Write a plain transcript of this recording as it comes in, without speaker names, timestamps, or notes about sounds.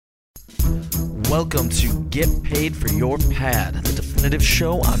Welcome to Get Paid for Your Pad, the definitive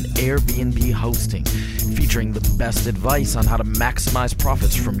show on Airbnb hosting, featuring the best advice on how to maximize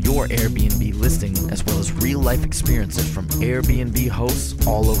profits from your Airbnb listing, as well as real-life experiences from Airbnb hosts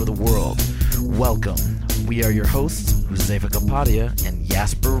all over the world. Welcome. We are your hosts, Josefa Kapadia and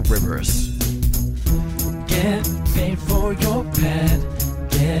Jasper Rivers. Get paid for your pad.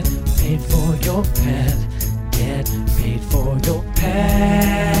 Get paid for your pad. Get paid for your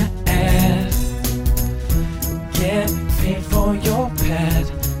pad. Get paid for your pad.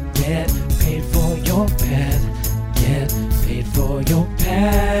 Get paid for your pad. Get paid for your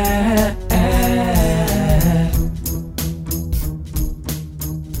pad.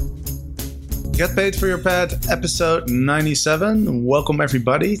 Get Paid for Your Pad, episode 97. Welcome,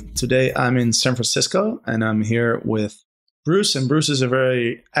 everybody. Today I'm in San Francisco and I'm here with Bruce. And Bruce is a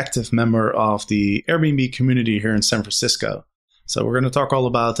very active member of the Airbnb community here in San Francisco. So we're going to talk all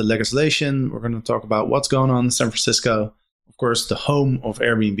about the legislation. We're going to talk about what's going on in San Francisco. Of course, the home of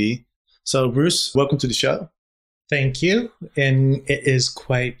Airbnb. So Bruce, welcome to the show. Thank you. And it is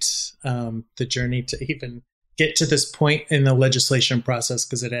quite the journey to even get to this point in the legislation process,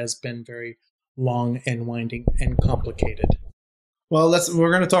 because it has been very long and winding and complicated. Well,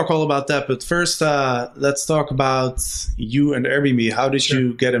 we're going to talk all about that. But first, let's talk about you and Airbnb. How did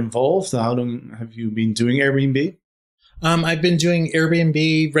you get involved? How long have you been doing Airbnb? I've been doing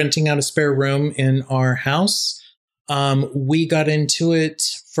Airbnb, renting out a spare room in our house. We got into it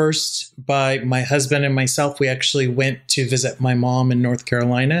first by my husband and myself. We actually went to visit my mom in North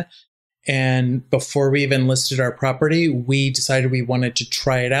Carolina. And before we even listed our property, we decided we wanted to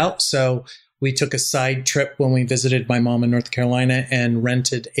try it out. So we took a side trip when we visited my mom in North Carolina and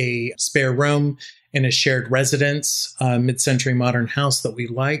rented a spare room in a shared residence, mid-century modern house that we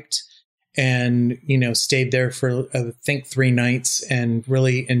liked. And, stayed there for, I think, 3 nights and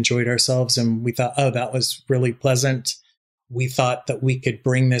really enjoyed ourselves. And we thought, that was really pleasant. We thought that we could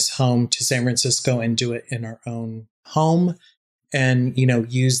bring this home to San Francisco and do it in our own home and,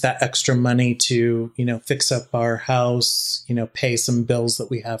 use that extra money to, fix up our house, pay some bills that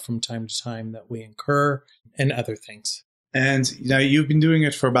we have from time to time that we incur and other things. And now you've been doing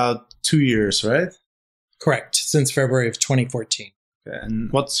it for about 2 years, right? Correct. Since February of 2014.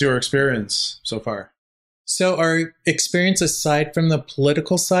 And what's your experience so far? So our experience, aside from the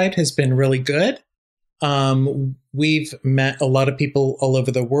political side, has been really good. We've met a lot of people all over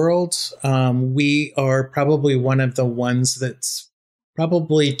the world. We are probably one of the ones that's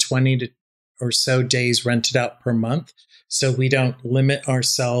probably 20 or so days rented out per month. So we don't limit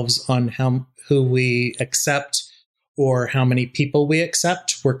ourselves on who we accept or how many people we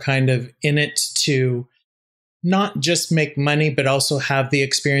accept. We're kind of in it to not just make money, but also have the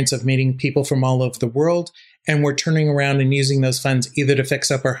experience of meeting people from all over the world. And we're turning around and using those funds either to fix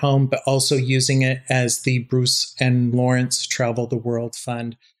up our home, but also using it as the Bruce and Lawrence Travel the World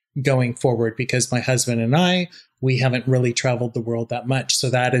Fund going forward, because my husband and we haven't really traveled the world that much. So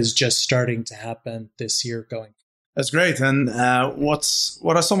that is just starting to happen this year going. That's great. And what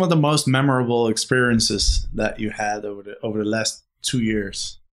are some of the most memorable experiences that you had over the last 2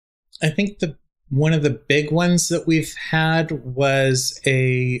 years? I think one of the big ones that we've had was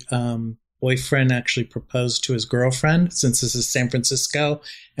a boyfriend actually proposed to his girlfriend. Since this is San Francisco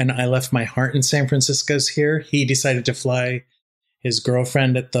and I left my heart in San Francisco's here, he decided to fly his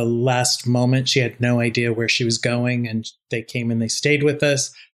girlfriend at the last moment. She had no idea where she was going, and they came and they stayed with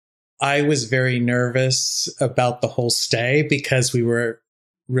us. I was very nervous about the whole stay because we were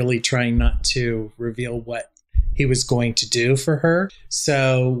really trying not to reveal what he was going to do for her.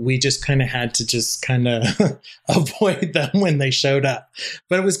 So we just kind of had to avoid them when they showed up.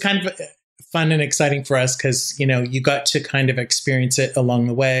 But it was kind of fun and exciting for us because, you got to kind of experience it along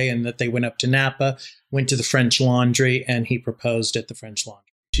the way, and that they went up to Napa, went to the French Laundry, and he proposed at the French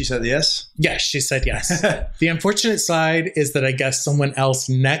Laundry. She said yes? Yes, she said yes. The unfortunate side is that I guess someone else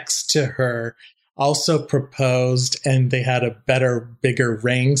next to her also proposed, and they had a better, bigger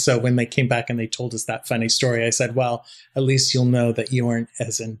ring. So when they came back and they told us that funny story, I said, well, at least you'll know that you aren't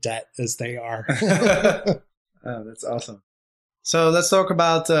as in debt as they are. Oh, that's awesome. So let's talk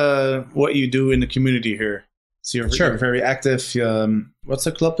about what you do in the community here. So you're very active. What's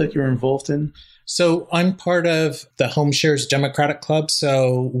the club that you're involved in? So I'm part of the Home Shares Democratic Club.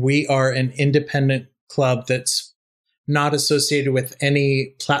 So we are an independent club that's not associated with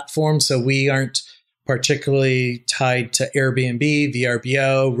any platform. So we aren't particularly tied to Airbnb,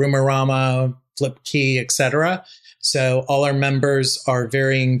 VRBO, Roomerama, Flipkey, etc. So all our members are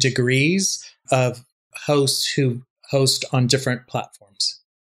varying degrees of hosts who host on different platforms.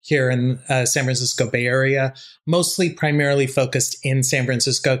 here in San Francisco Bay Area, mostly primarily focused in San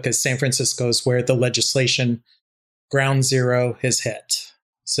Francisco because San Francisco is where the legislation ground zero has hit.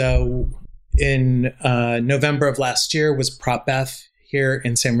 So in November of last year was Prop F here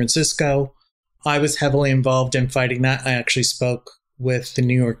in San Francisco. I was heavily involved in fighting that. I actually spoke with the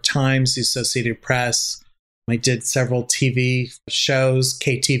New York Times, the Associated Press. I did several TV shows,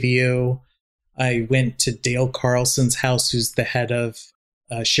 KTVU. I went to Dale Carlson's house, who's the head of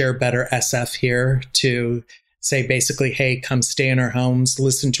Share Better SF here, to say basically, hey, come stay in our homes,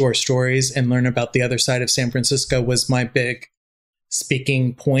 listen to our stories, and learn about the other side of San Francisco was my big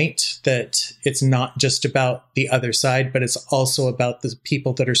speaking point, that it's not just about the other side, but it's also about the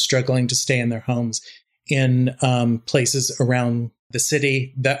people that are struggling to stay in their homes in places around the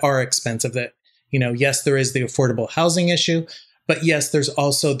city that are expensive. That, yes, there is the affordable housing issue, but yes, there's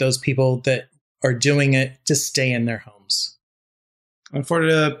also those people that are doing it to stay in their homes. And for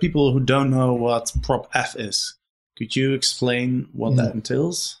the people who don't know what Prop F is, could you explain what that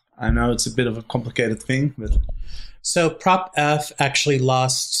entails? I know it's a bit of a complicated thing, but... So Prop F actually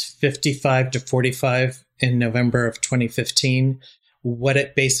lost 55 to 45 in November of 2015. What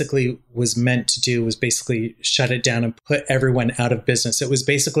it basically was meant to do was basically shut it down and put everyone out of business. It was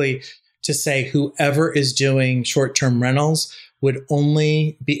basically to say whoever is doing short-term rentals would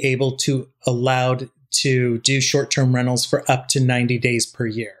only be able to allowed to do short-term rentals for up to 90 days per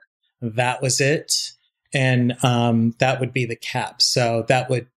year. That was it. And that would be the cap. So that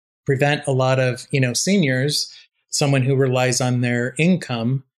would prevent a lot of, seniors, someone who relies on their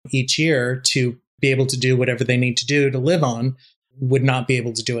income each year to be able to do whatever they need to do to live on, would not be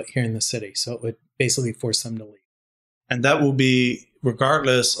able to do it here in the city. So it would basically force them to leave. And that will be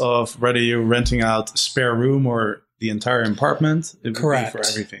regardless of whether you're renting out a spare room or the entire apartment. It would Correct. Be for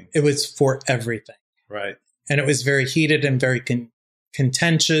everything. It was for everything. Right. And it was very heated and very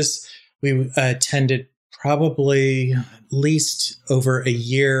contentious. We attended probably at least over a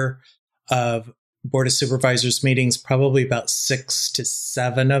year of Board of Supervisors meetings, probably about 6 to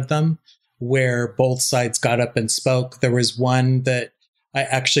 7 of them, where both sides got up and spoke. There was one that I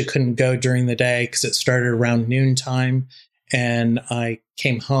actually couldn't go during the day because it started around noontime. And I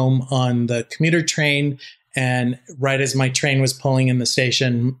came home on the commuter train. And right as my train was pulling in the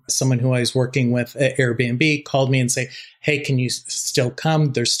station, someone who I was working with at Airbnb called me and say, hey, can you still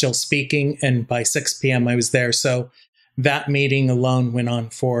come? They're still speaking. And by 6 p.m. I was there. So that meeting alone went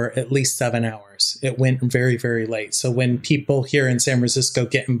on for at least 7 hours. It went very, very late. So when people here in San Francisco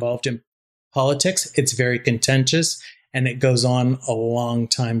get involved in politics, it's very contentious and it goes on a long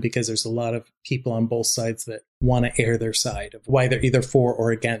time because there's a lot of people on both sides that want to air their side of why they're either for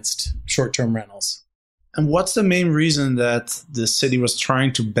or against short-term rentals. And what's the main reason that the city was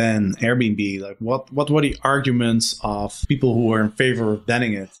trying to ban Airbnb? Like, what were the arguments of people who were in favor of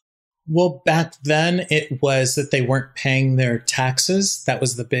banning it? Well, back then it was that they weren't paying their taxes. That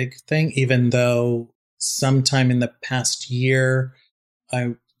was the big thing, even though sometime in the past year,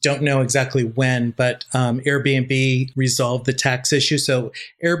 I don't know exactly when, but Airbnb resolved the tax issue. So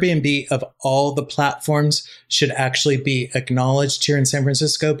Airbnb, of all the platforms, should actually be acknowledged here in San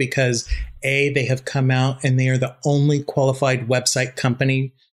Francisco because they have come out and they are the only qualified website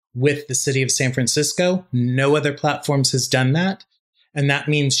company with the city of San Francisco. No other platforms has done that. And that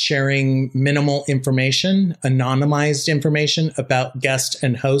means sharing minimal information, anonymized information about guest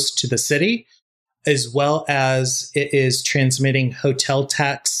and host to the city, as well as it is transmitting hotel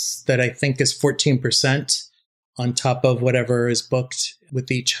tax that I think is 14% on top of whatever is booked with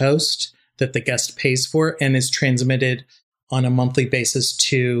each host that the guest pays for, and is transmitted on a monthly basis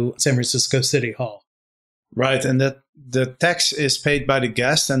to San Francisco City Hall. Right, and that the tax is paid by the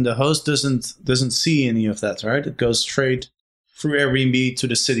guest, and the host doesn't see any of that, right? It goes straight through Airbnb to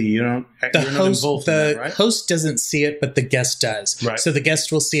the city. You're not involved in that, right? The host doesn't see it, but the guest does. Right. So the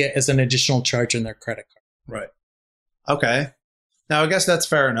guest will see it as an additional charge in their credit card. Right. Okay. Now, I guess that's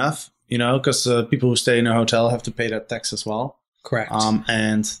fair enough, because people who stay in a hotel have to pay that tax as well. Correct.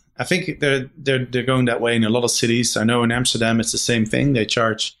 And I think they're going that way in a lot of cities. I know in Amsterdam, it's the same thing. They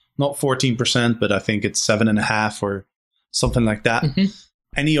charge not 14%, but I think it's 7.5% or something like that. Mm-hmm.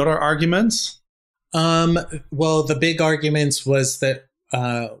 Any other arguments? Well, the big arguments was that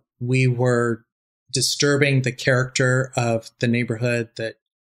we were disturbing the character of the neighborhood, that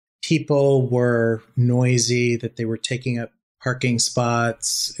people were noisy, that they were taking up parking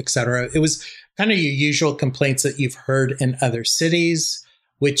spots, etc. It was kind of your usual complaints that you've heard in other cities,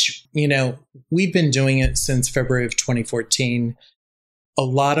 which, we've been doing it since February of 2014. A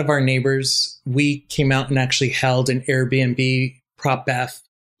lot of our neighbors, we came out and actually held an Airbnb Prop F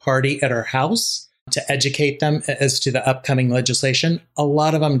party at our house to educate them as to the upcoming legislation. A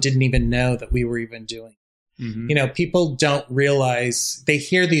lot of them didn't even know that we were even doing. People don't realize, they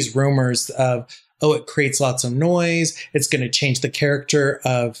hear these rumors of, oh, it creates lots of noise, it's going to change the character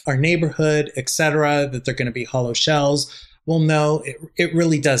of our neighborhood, etc., that they're going to be hollow shells. Well, no, it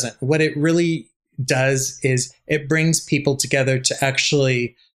really doesn't. What it really does is it brings people together to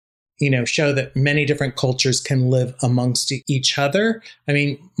actually, show that many different cultures can live amongst each other. I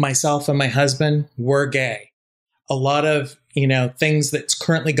mean, myself and my husband, we're gay. A lot of, things that's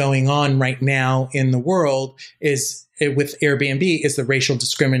currently going on right now in the world with Airbnb is the racial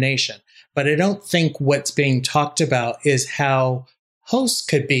discrimination. But I don't think what's being talked about is how hosts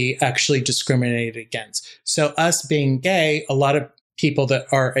could be actually discriminated against. So us being gay, a lot of people that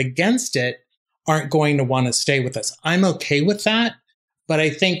are against it aren't going to want to stay with us. I'm okay with that. But I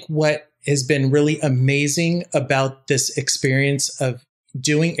think what has been really amazing about this experience of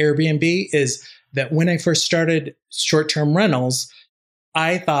doing Airbnb is that when I first started short-term rentals,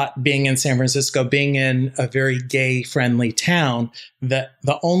 I thought, being in San Francisco, being in a very gay-friendly town, that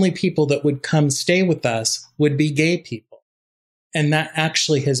the only people that would come stay with us would be gay people. And that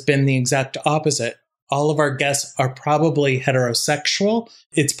actually has been the exact opposite. All of our guests are probably heterosexual.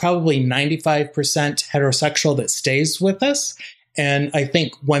 It's probably 95% heterosexual that stays with us. And I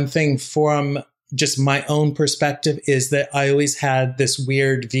think one thing from just my own perspective is that I always had this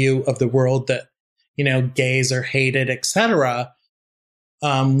weird view of the world that, gays are hated, etc.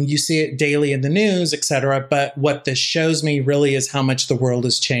 You see it daily in the news, etc. But what this shows me really is how much the world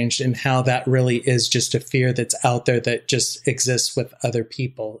has changed and how that really is just a fear that's out there that just exists with other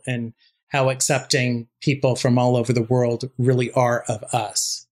people, and how accepting people from all over the world really are of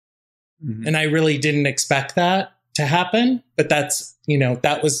us. Mm-hmm. And I really didn't expect that to happen, but that's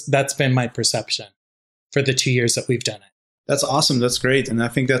been my perception for the 2 years that we've done it. That's awesome. That's great. And I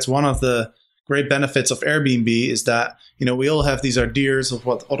think that's one of the great benefits of Airbnb is that, we all have these ideas of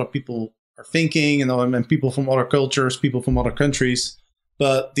what other people are thinking, and people from other cultures, people from other countries.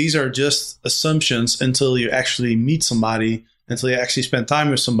 But these are just assumptions until you actually meet somebody, until you actually spend time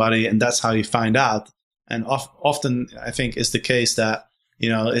with somebody, and that's how you find out. And often, I think, is the case that,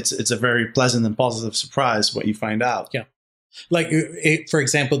 it's a very pleasant and positive surprise what you find out. Yeah. Like, for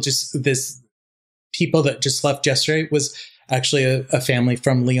example, just this people that just left yesterday was actually a family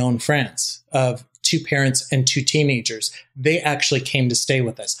from Lyon, France, of 2 parents and 2 teenagers. They actually came to stay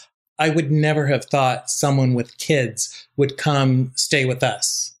with us. I would never have thought someone with kids would come stay with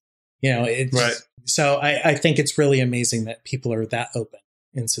us. Right. So I think it's really amazing that people are that open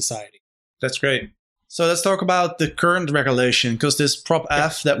in society. That's great. So let's talk about the current regulation, because this Prop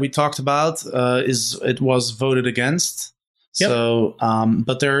F that we talked about it was voted against. Yep. So,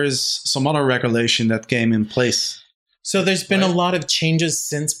 but there is some other regulation that came in place. So there's been a lot of changes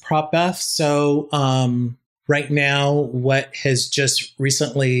since Prop F. So right now, what has just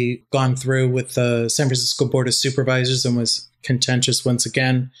recently gone through with the San Francisco Board of Supervisors and was contentious once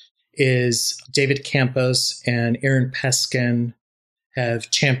again is David Campos and Aaron Peskin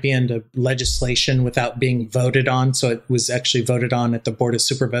have championed a legislation without being voted on. So it was actually voted on at the Board of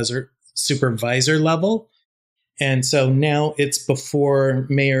Supervisor level. And so now it's before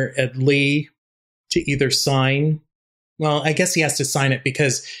Mayor Ed Lee to either sign. Well, I guess he has to sign it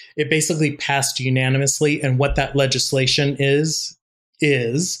because it basically passed unanimously. And what that legislation is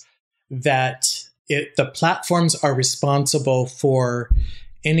that the platforms are responsible for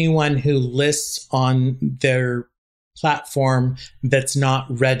anyone who lists on their platform that's not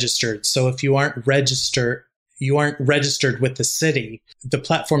registered. So if you aren't registered with the city, the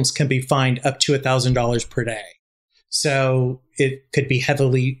platforms can be fined up to $1,000 per day. So it could be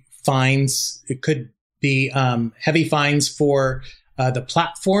heavy fines. It could be heavy fines for the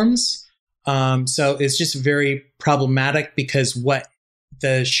platforms. So it's just very problematic because what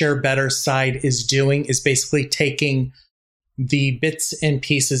the Share Better side is doing is basically taking the bits and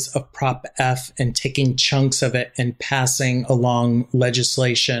pieces of Prop F and taking chunks of it and passing along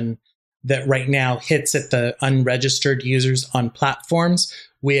legislation that right now hits at the unregistered users on platforms.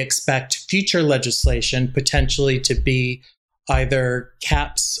 We expect future legislation potentially to be either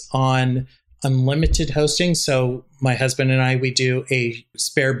caps on unlimited hosting. So my husband and I, we do a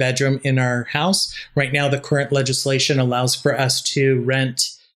spare bedroom in our house. Right now, the current legislation allows for us to rent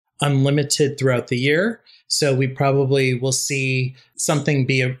unlimited throughout the year. So we probably will see something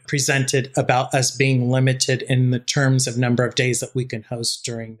be presented about us being limited in the terms of number of days that we can host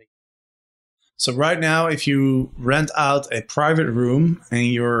during the year. So right now, if you rent out a private room and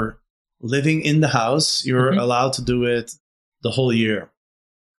you're living in the house, you're allowed to do it the whole year.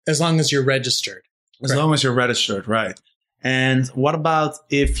 As long as you're registered. As long as you're registered, right. And what about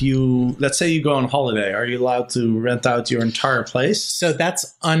if let's say you go on holiday, are you allowed to rent out your entire place? So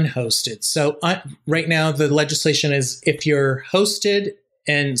that's unhosted. So right now the legislation is if you're hosted,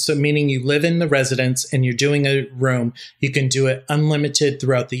 and so meaning you live in the residence and you're doing a room, you can do it unlimited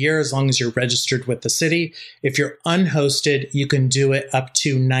throughout the year as long as you're registered with the city. If you're unhosted, you can do it up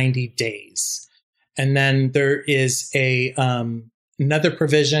to 90 days. And then there is another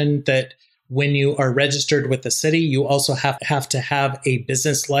provision that when you are registered with the city, you also have to have a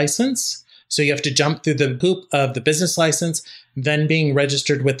business license. So you have to jump through the hoop of the business license, then being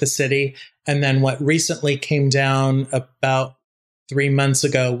registered with the city. And then what recently came down about 3 months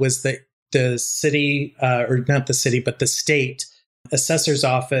ago was that the city, or not the city, but the state assessor's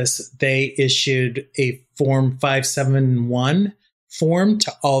office, they issued a Form 571 form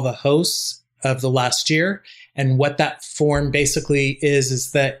to all the hosts of the last year. And what that form basically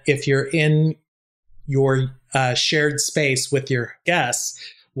is that if you're in your shared space with your guests,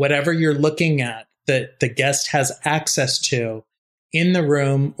 whatever you're looking at that the guest has access to in the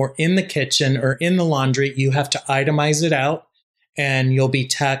room or in the kitchen or in the laundry, you have to itemize it out and you'll be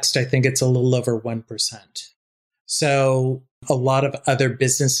taxed. I think it's a little over 1%. So a lot of other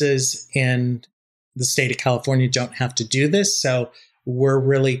businesses in the state of California don't have to do this. So we're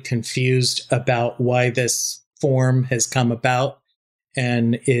really confused about why this form has come about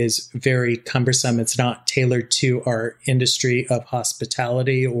and is very cumbersome. It's not tailored to our industry of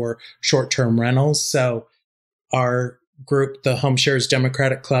hospitality or short-term rentals. So our group, the Home Sharers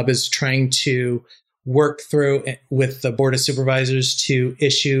Democratic Club, is trying to work through with the Board of Supervisors to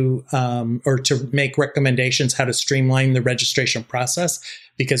issue or to make recommendations how to streamline the registration process.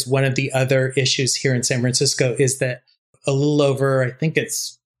 Because one of the other issues here in San Francisco is that a little over, I think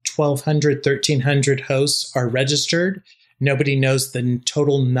it's 1,200, 1,300 hosts are registered. Nobody knows the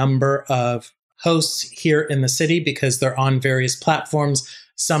total number of hosts here in the city because they're on various platforms.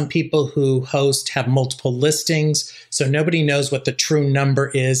 Some people who host have multiple listings, so nobody knows what the true number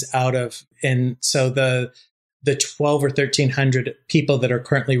is out of. And so the 12 or 1,300 people that are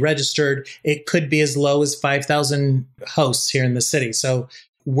currently registered, it could be as low as 5,000 hosts here in the city. So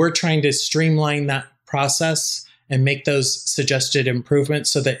we're trying to streamline that process and make those suggested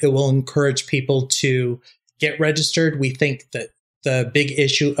improvements so that it will encourage people to get registered. We think that the big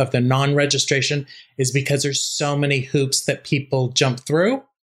issue of the non-registration is because there's so many hoops that people jump through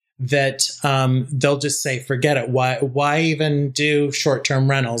that they'll just say, forget it. Why even do short-term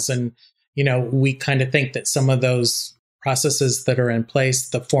rentals? And, you know, we kind of think that some of those processes that are in place,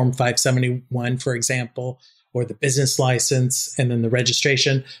 the Form 571, for example, or the business license, and then the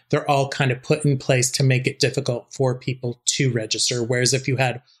registration, they're all kind of put in place to make it difficult for people to register. Whereas if you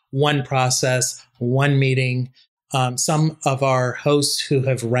had one process, one meeting, some of our hosts who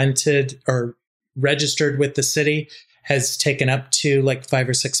have rented or registered with the city has taken up to like 5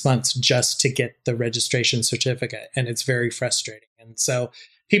 or 6 months just to get the registration certificate. And it's very frustrating. And so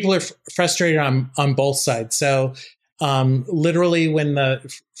people are frustrated on both sides. So literally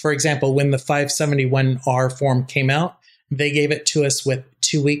for example, when the 571R form came out, they gave it to us with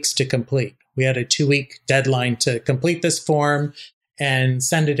 2 weeks to complete. We had a 2-week deadline to complete this form and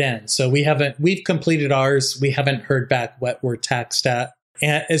send it in. So we've completed ours. We haven't heard back what we're taxed at.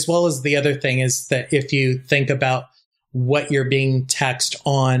 And as well as the other thing is that if you think about what you're being taxed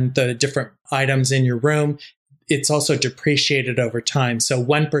on, the different items in your room, it's also depreciated over time. So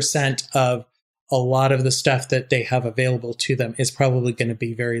 1% of a lot of the stuff that they have available to them is probably going to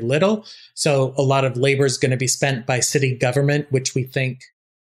be very little. So a lot of labor is going to be spent by city government, which we think,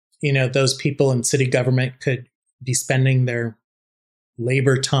 you know, those people in city government could be spending their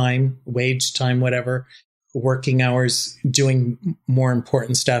labor time, wage time, whatever, working hours doing more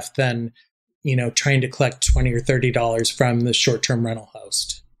important stuff than, you know, trying to collect $20 or $30 from the short-term rental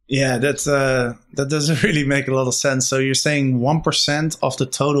host. Yeah, that doesn't really make a lot of sense. So you're saying 1% of the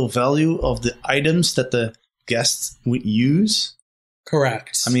total value of the items that the guests would use?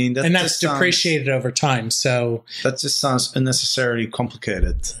 Correct. I mean, that's depreciated over time. So that just sounds unnecessarily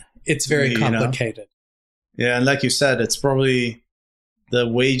complicated. It's very complicated. You know? Yeah, and like you said, it's probably the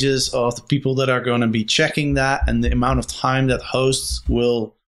wages of the people that are going to be checking that and the amount of time that hosts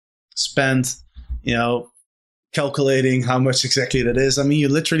will spend, you know, calculating how much exactly that is. I mean, you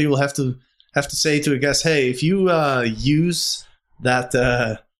literally will have to say to a guest, hey, if you use that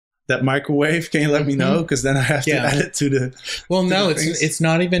microwave, can you let me know? Because then I have to add it to the. Well, no, it's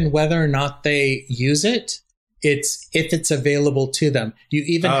not even whether or not they use it. It's if it's available to them. You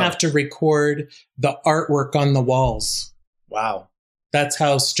even have to record the artwork on the walls. Wow. That's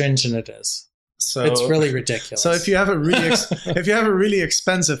how stringent it is. So It's really ridiculous. So if you have a really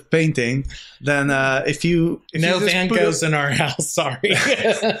expensive painting, then if you no just Van put Goghs in our house, sorry.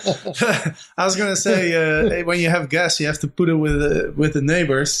 I was gonna say when you have guests, you have to put it with the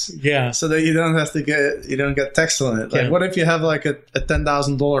neighbors, Yeah. so that you don't get tax on it. Like, Yeah. what if you have like a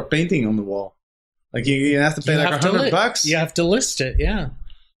 $10,000 painting on the wall? Like you have to pay like $100. You have to list it. Yeah.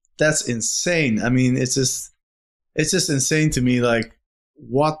 That's insane. I mean, it's just insane to me. Like,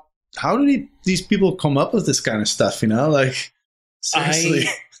 how do these people come up with this kind of stuff? You know, like, seriously.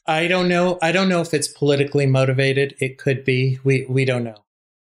 I don't know. I don't know if it's politically motivated. It could be. We don't know.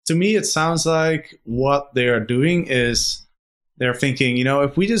 To me, it sounds like what they are doing is they're thinking, you know,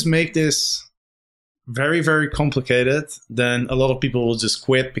 if we just make this very, very complicated, then a lot of people will just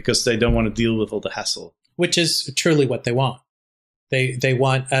quit because they don't want to deal with all the hassle. Which is truly what they want. They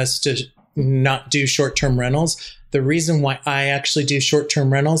want us to not do short-term rentals. The reason why I actually do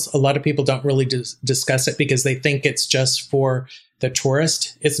short-term rentals, a lot of people don't really discuss it because they think it's just for the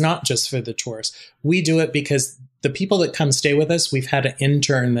tourist. It's not just for the tourist. We do it because the people that come stay with us, we've had an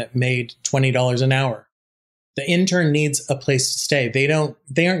intern that made $20 an hour. The intern needs a place to stay. They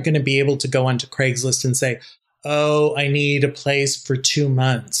aren't going to be able to go onto Craigslist and say, "Oh, I need a place for 2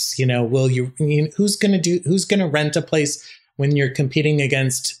 months." You know, who's going to rent a place when you're competing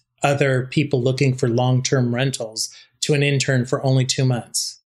against other people looking for long-term rentals to an intern for only 2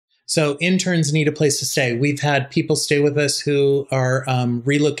 months? So interns need a place to stay. We've had people stay with us who are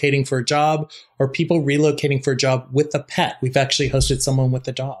relocating for a job, or people relocating for a job with a pet. We've actually hosted someone with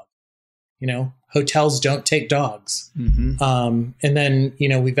a dog. You know, hotels don't take dogs. Mm-hmm. And then, you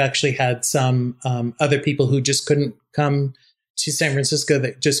know, we've actually had some other people who just couldn't come to San Francisco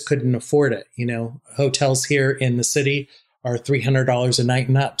that just couldn't afford it. You know, hotels here in the city are $300 a night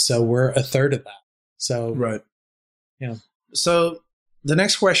and up. So we're a third of that. So, Right. Yeah. So the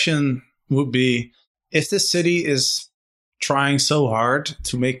next question would be, if the city is trying so hard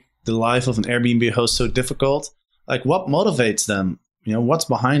to make the life of an Airbnb host so difficult, like, what motivates them? You know, what's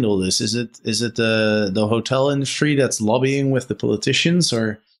behind all this? Is it the hotel industry that's lobbying with the politicians,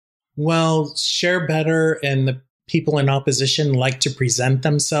 or? Well, Share Better and the people in opposition like to present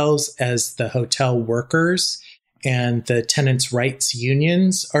themselves as the hotel workers, and the tenants' rights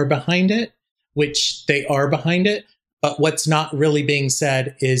unions are behind it, which they are behind it. But what's not really being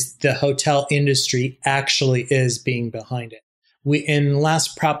said is the hotel industry actually is being behind it. In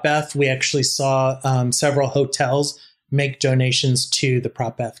last Prop F, we actually saw several hotels make donations to the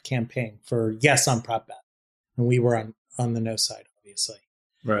Prop F campaign for yes on Prop F. And we were on the no side, obviously.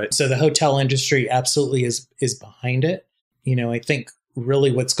 Right. So the hotel industry absolutely is behind it. You know, I think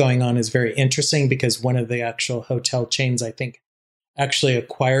really what's going on is very interesting because one of the actual hotel chains, I think, actually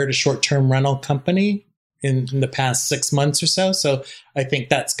acquired a short-term rental company in the past 6 months or so. So I think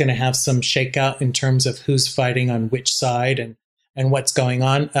that's going to have some shakeout in terms of who's fighting on which side and what's going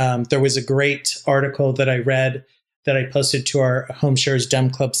on. There was a great article that I read that I posted to our HomeShares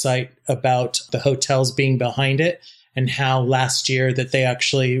Dem Club site about the hotels being behind it and how last year that they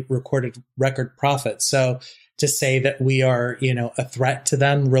actually recorded record profits. So to say that we are, you know, a threat to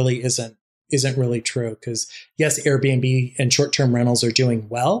them really isn't really true, because yes, Airbnb and short-term rentals are doing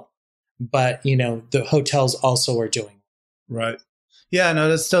well, but you know, the hotels also are doing Right. Yeah, no,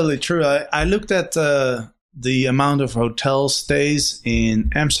 that's totally true. I looked at the amount of hotel stays in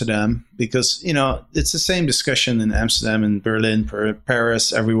Amsterdam because, you know, it's the same discussion in Amsterdam and Berlin,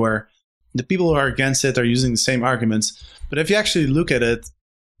 Paris, everywhere. The people who are against it are using the same arguments. But if you actually look at it,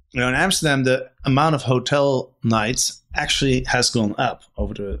 you know, in Amsterdam, the amount of hotel nights actually has gone up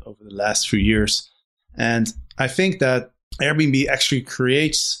over the last few years. And I think that Airbnb actually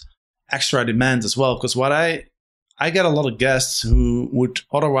creates extra demand as well, because what I get a lot of guests who would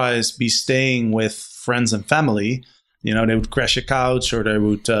otherwise be staying with friends and family. You know, they would crash a couch, or they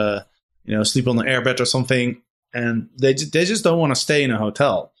would, you know, sleep on the airbed or something, and they just don't want to stay in a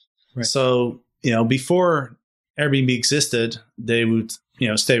hotel. Right. So, you know, before Airbnb existed, they would, you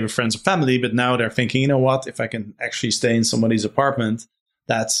know, stay with friends or family, but now they're thinking, you know what, if I can actually stay in somebody's apartment,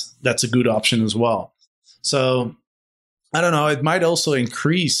 that's a good option as well. So I don't know, it might also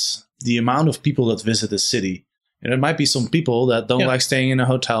increase the amount of people that visit the city. And there might be some people that don't like staying in a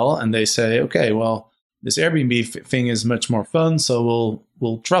hotel, and they say, okay, well, this Airbnb thing is much more fun, so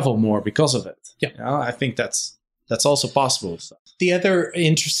we'll travel more because of it. Yeah. You know, I think that's also possible. The other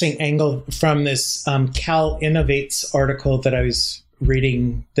interesting angle from this Cal Innovates article that I was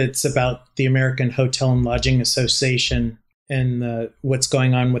reading, that's about the American Hotel and Lodging Association and what's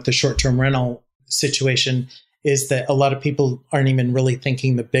going on with the short-term rental situation, is that a lot of people aren't even really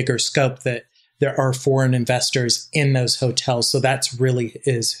thinking the bigger scope, that there are foreign investors in those hotels. So that's really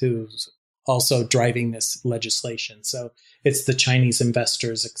is who's also driving this legislation. So it's the Chinese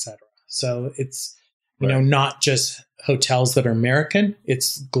investors, etc. So it's, not just hotels that are American,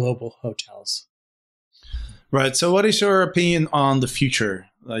 it's global hotels. Right. So what is your opinion on the future?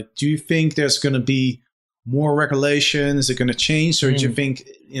 Like, do you think there's going to be more regulation? Is it going to change? Or do you think,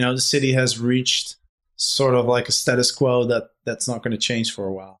 the city has reached sort of like a status quo that's not going to change for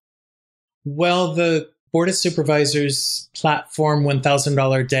a while? Well, the Board of Supervisors platform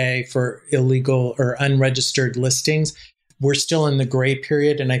 $1,000 a day for illegal or unregistered listings. We're still in the gray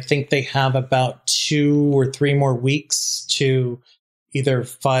period, and I think they have about 2 or 3 more weeks to either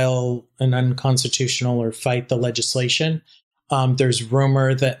file an unconstitutional or fight the legislation. There's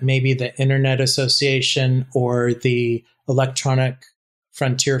rumor that maybe the Internet Association or the Electronic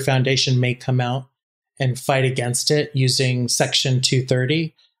Frontier Foundation may come out and fight against it using Section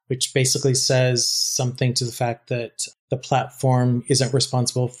 230, which basically says something to the fact that the platform isn't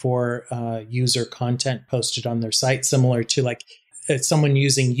responsible for user content posted on their site, similar to like someone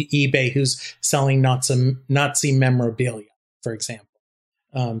using eBay who's selling Nazi memorabilia, for example.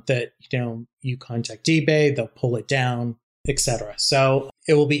 That you contact eBay, they'll pull it down, etc. So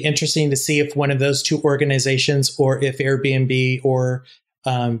it will be interesting to see if one of those two organizations, or if Airbnb or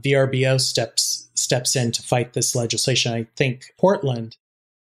VRBO steps in to fight this legislation. I think Portland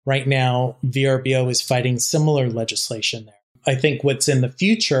right now, VRBO is fighting similar legislation there. I think what's in the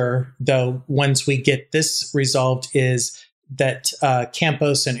future, though, once we get this resolved, is that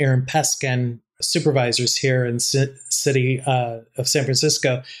Campos and Aaron Peskin, supervisors here in city of San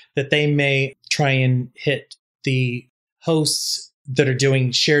Francisco, that they may try and hit the hosts that are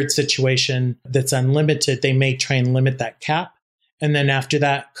doing shared situation that's unlimited. They may try and limit that cap. And then after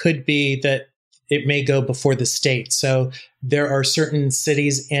that could be that it may go before the state. So there are certain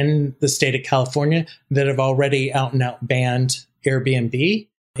cities in the state of California that have already out and out banned Airbnb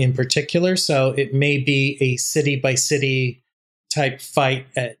in particular. So it may be a city by city type fight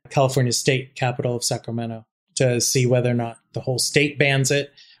at California state capital of Sacramento to see whether or not the whole state bans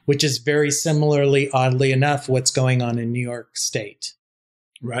it, which is very similarly, oddly enough, what's going on in New York State.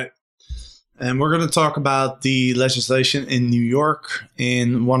 Right. And we're going to talk about the legislation in New York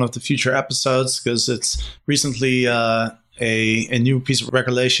in one of the future episodes, because it's recently a new piece of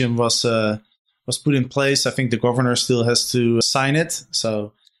regulation was put in place. I think the governor still has to sign it.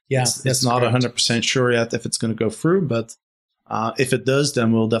 So it's not 100% sure yet if it's going to go through, but if it does,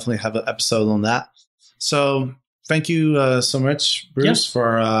 then we'll definitely have an episode on that. So thank you so much, Bruce,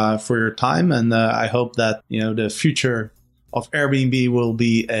 for your time. And I hope that, the future of Airbnb will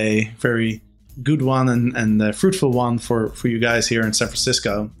be a very good one and a fruitful one for you guys here in San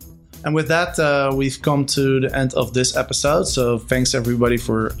Francisco. And with that, we've come to the end of this episode. So thanks everybody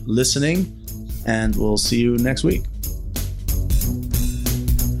for listening, and we'll see you next week.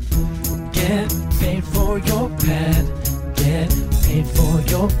 Get paid for your pet. Get paid for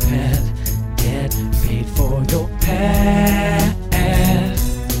your pet. Get paid for your pet.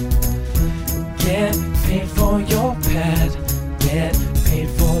 Get paid for your pet. Get paid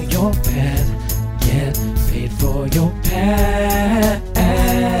for your pet. Get paid for your pet.